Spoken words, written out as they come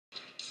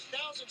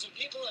Thousands of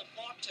people have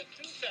flocked to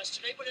Food Fest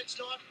today, but it's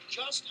not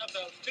just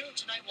about food.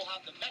 Tonight we'll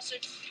have the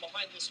message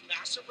behind this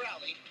massive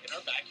rally in our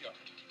backyard.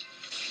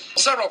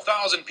 Several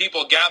thousand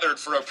people gathered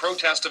for a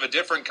protest of a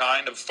different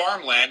kind of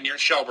farmland near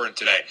Shelburne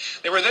today.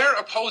 They were there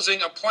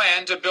opposing a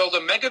plan to build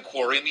a mega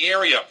quarry in the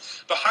area.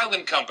 The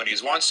Highland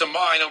Companies wants to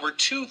mine over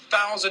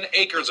 2,000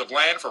 acres of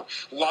land for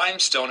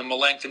limestone in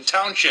Melanchthon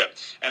Township.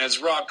 And as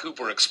Rob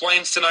Cooper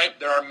explains tonight,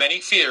 there are many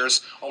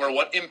fears over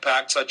what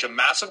impact such a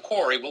massive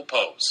quarry will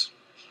pose.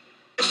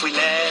 If we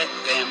let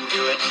them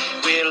do it,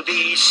 we'll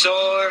be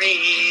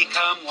sorry.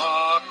 Come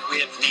walk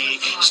with me,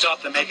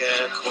 stop the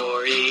mega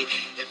quarry.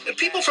 The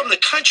people from the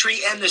country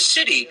and the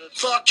city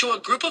flocked to a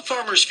group of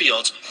farmers'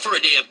 fields for a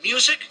day of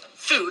music,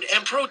 food,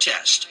 and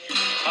protest.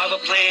 I have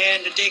a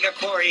plan to dig a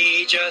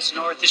quarry just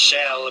north of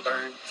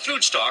Shelburne.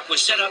 FOODSTOCK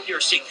was set up near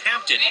St.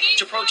 Hampton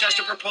to protest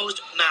a proposed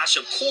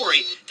massive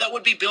quarry that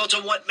would be built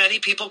on what many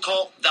people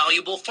call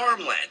valuable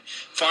farmland.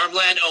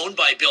 Farmland owned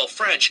by Bill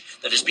French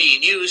that is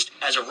being used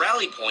as a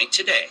rally point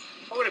today.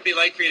 What would it be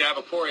like for you to have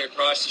a quarry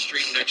across the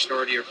street next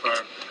door to your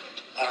farm?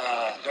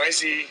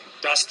 Noisy,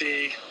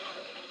 dusty,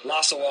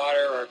 loss of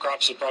water, our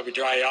crops would probably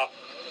dry up.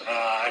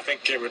 I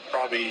think it would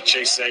probably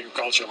chase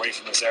agriculture away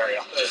from this area.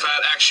 The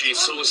fat actually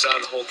slows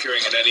down the whole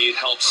curing, and then it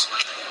helps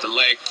the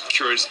leg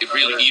cures it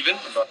really even.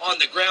 On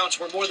the grounds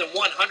were more than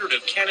 100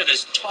 of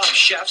Canada's top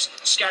chefs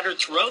scattered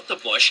throughout the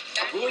bush,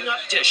 brewing up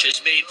dishes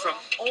made from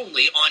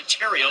only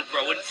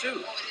Ontario-grown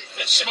food.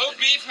 Smoked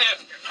beef,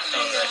 man.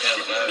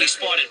 We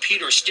spotted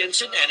Peter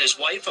Stinson and his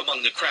wife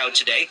among the crowd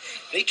today.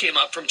 They came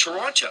up from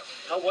Toronto.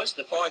 How was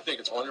the food? Oh, I think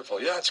it's wonderful.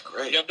 Yeah, it's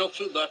great. You have no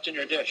food left in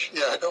your dish.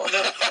 Yeah, I know.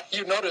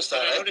 You noticed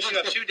that, I noticed you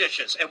have 2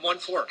 dishes and 1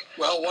 fork.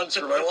 Well, one's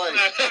for my wife.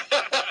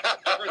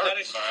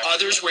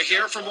 Others were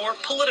here for more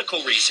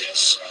political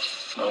reasons.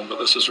 But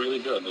this is really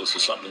good. This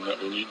is something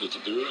that we needed to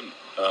do, and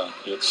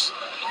it's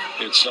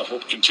I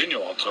hope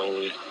continue until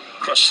we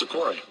crush the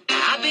quarry.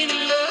 I've been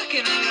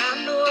looking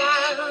around a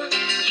while.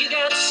 You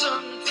got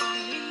something for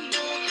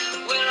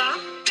me? Well,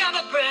 I've got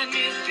a brand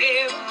new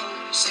pair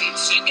of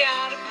seats. You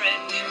got a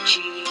brand new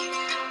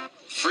key.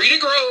 Free to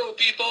grow,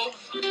 people.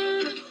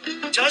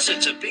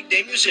 Dozens of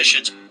big-name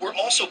musicians were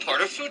also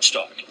part of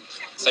FOODSTOCK.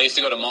 So I used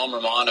to go to Mom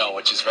Romano,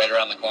 which is right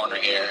around the corner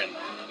here, and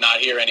not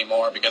here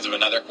anymore because of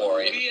another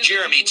quarry.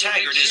 Jeremy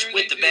Taggart is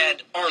with the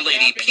band Our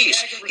Lady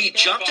Peace. He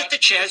jumped at the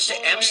chance to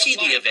MC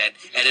the event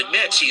and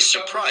admits he's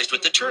surprised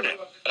with the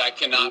turnout. But I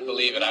cannot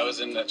believe it. I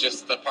was in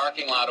just the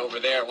parking lot over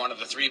there, one of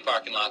the 3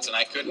 parking lots, and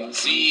I couldn't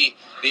see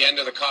the end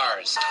of the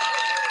cars.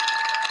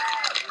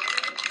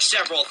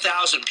 Several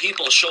thousand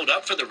people showed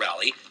up for the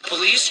rally.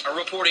 Police are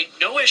reporting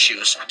no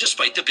issues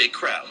despite the big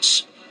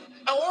crowds.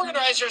 Our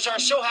organizers are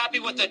so happy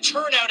with the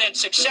turnout and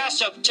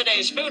success of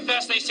today's Food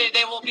Fest. They say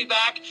they will be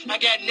back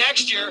again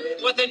next year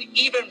with an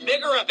even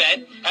bigger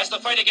event as the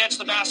fight against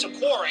the massive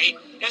quarry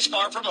is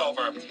far from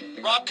over.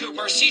 Rob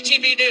Cooper,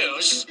 CTV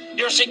News,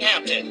 near St.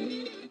 Hampton.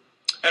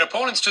 And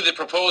opponents to the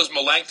proposed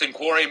Melanchthon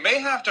quarry may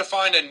have to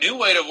find a new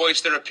way to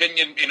voice their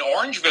opinion in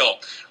Orangeville.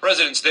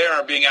 Residents there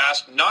are being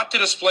asked not to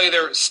display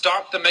their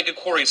Stop the Mega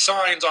Quarry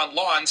signs on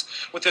lawns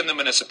within the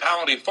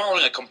municipality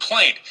following a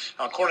complaint.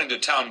 Now, according to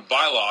town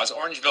bylaws,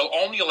 Orangeville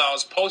only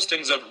allows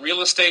postings of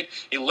real estate,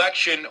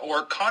 election,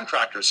 or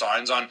contractor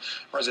signs on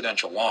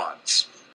residential lawns.